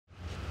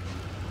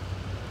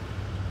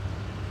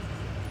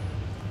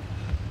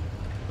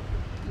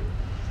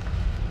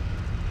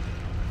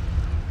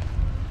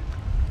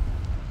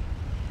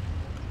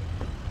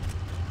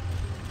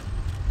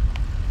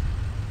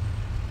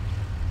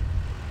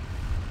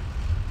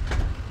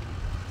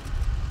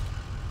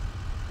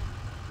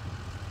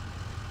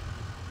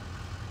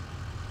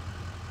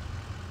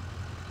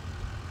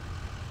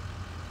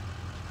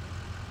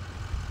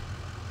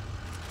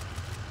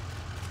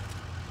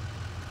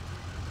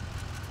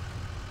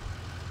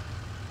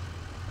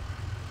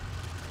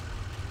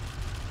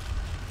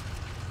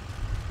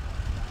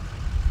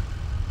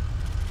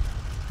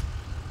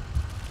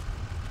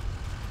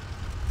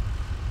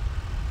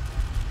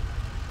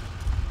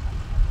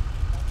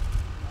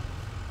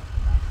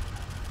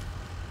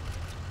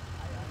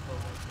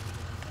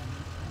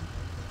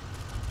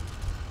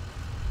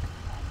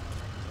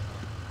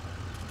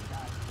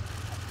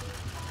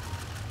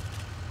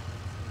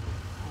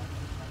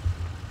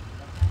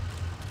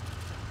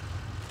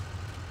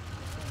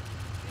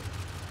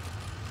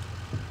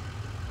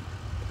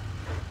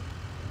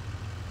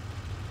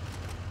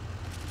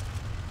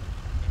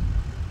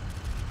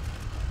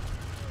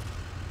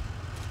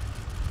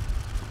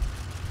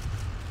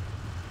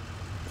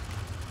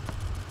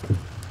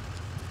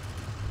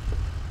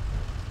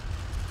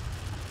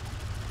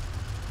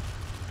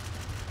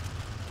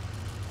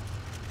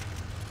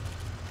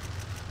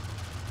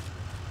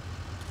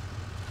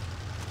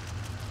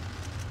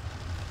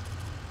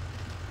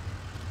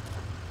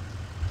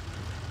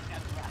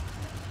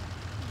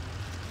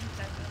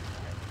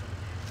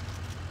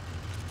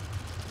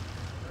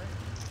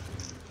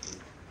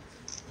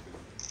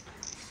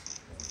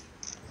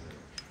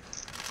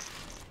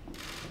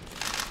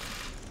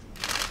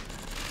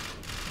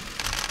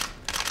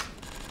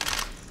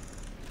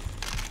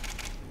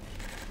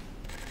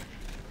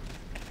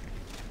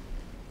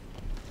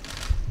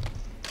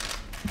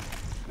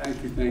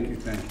Thank you, thank you,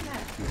 thank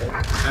you.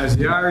 As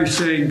the Irish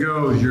saying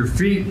goes, your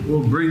feet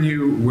will bring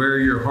you where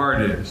your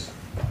heart is.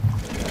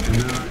 Thank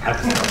you, man.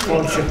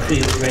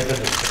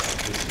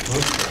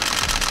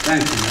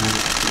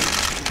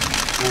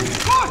 Thank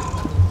you.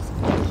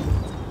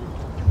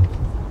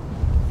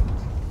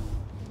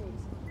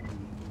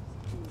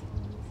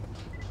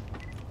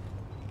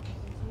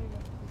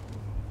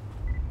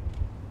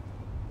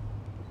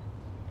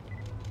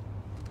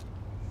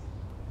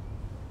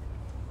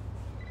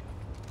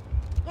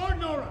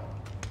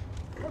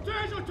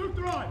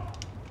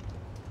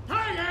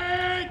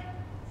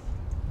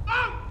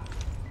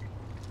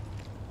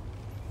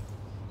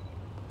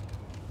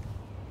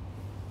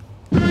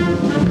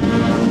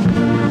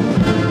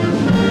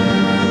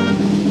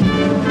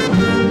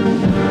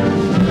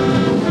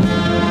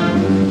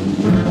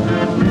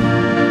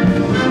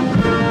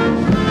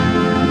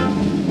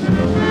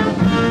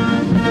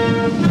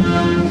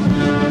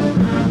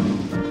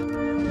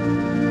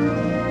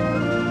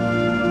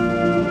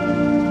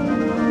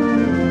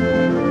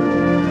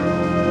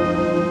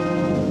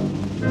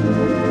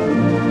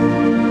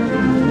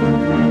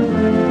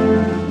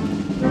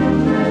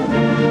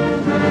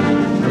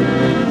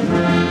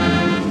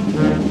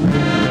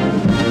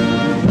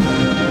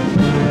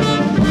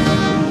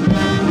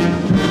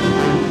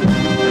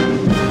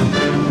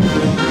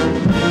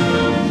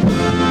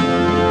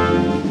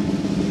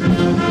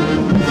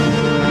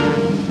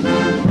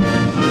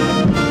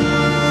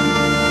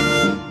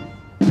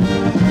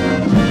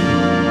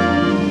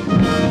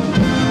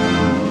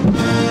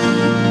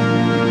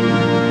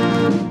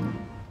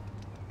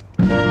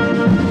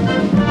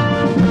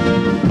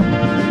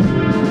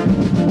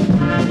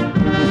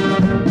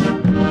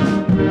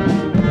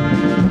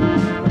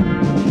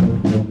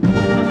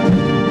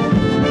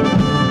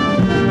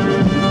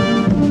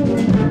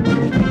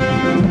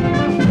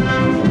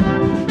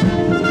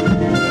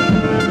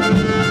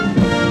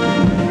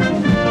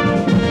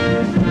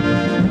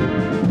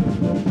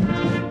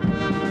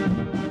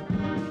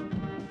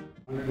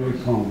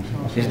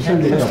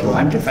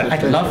 Wonderful.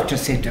 I'd love to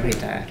sit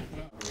with her.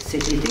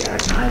 City, the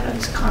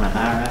Islands,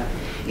 Connemara,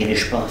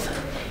 Inishbotha,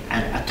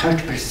 and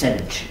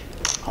 30%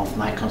 of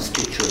my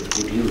constituents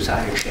would use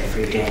Irish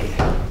every day.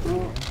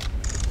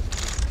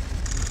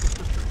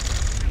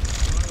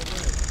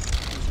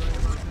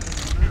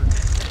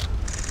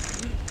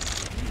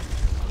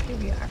 Here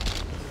we are.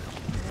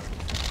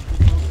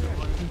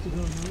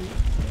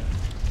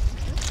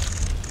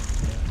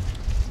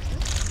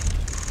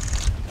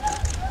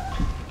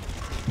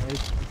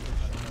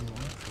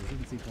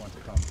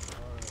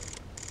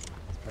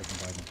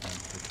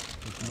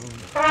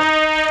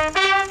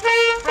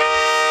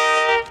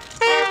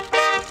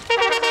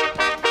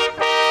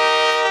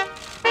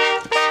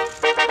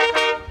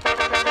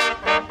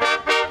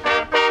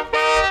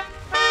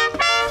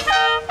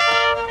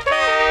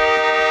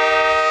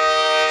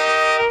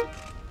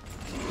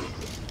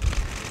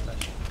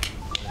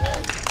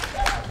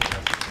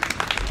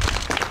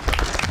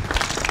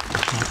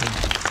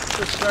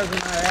 This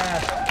president I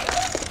asked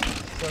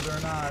whether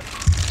or not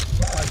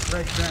my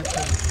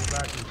great-grandchildren would go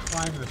back and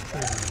climb this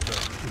tree and go.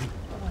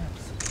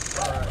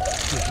 All right.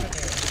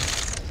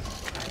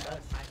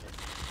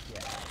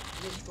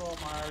 This is all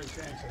my Irish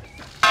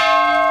ancestors.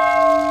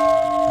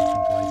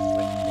 Biden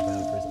ringing the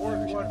bell for his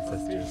Irish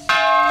ancestors.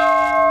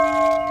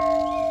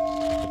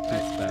 The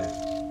peace bell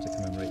to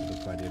commemorate the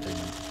Good Friday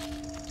Agreement.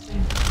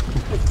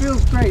 It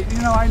feels great.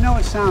 You know, I know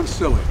it sounds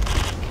silly,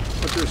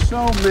 but there's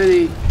so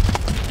many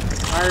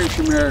Irish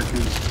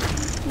Americans,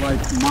 like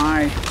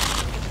my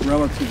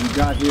relative who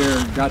got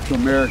here, got to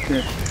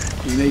America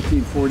in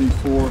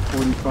 1844,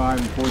 45,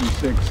 and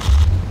 46,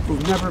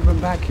 who've never been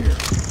back here,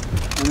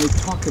 and they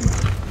talk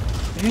about it.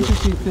 The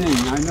interesting thing,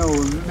 I know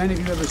many of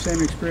you have the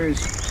same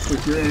experience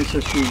with your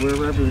ancestry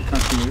wherever the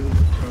country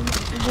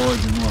of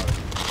origin was.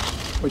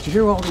 But you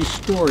hear all these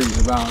stories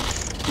about,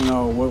 you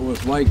know, what it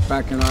was like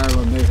back in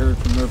Ireland. They heard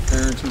from their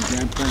parents and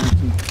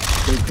grandparents and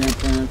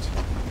great-grandparents.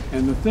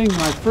 And the thing,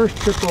 my first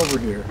trip over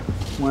here,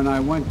 when I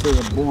went to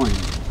the Boyne,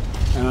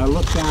 and I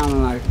looked down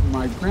and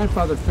my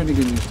grandfather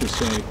Finnegan used to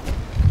say,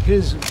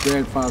 his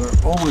grandfather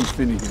Owen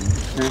Finnegan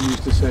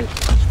used to say,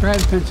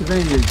 Scranton,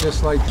 Pennsylvania is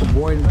just like the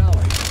Boyne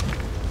Valley.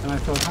 And I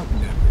thought, how can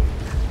that be?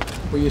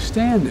 Well, you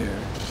stand there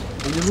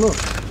and you look.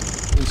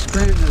 In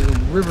Scranton, there's a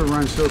river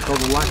runs through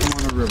called the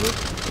Lackawanna River,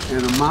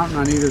 and a mountain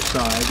on either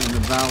side in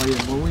the valley.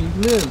 And where we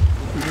live,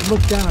 you could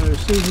look down and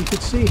see, you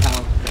could see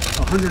how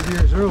 100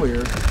 years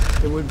earlier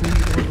it would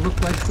look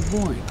like the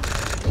Boyne.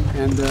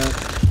 And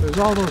there's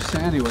all those,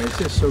 anyway, it's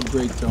just so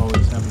great to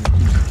always have an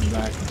excuse to come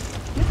back.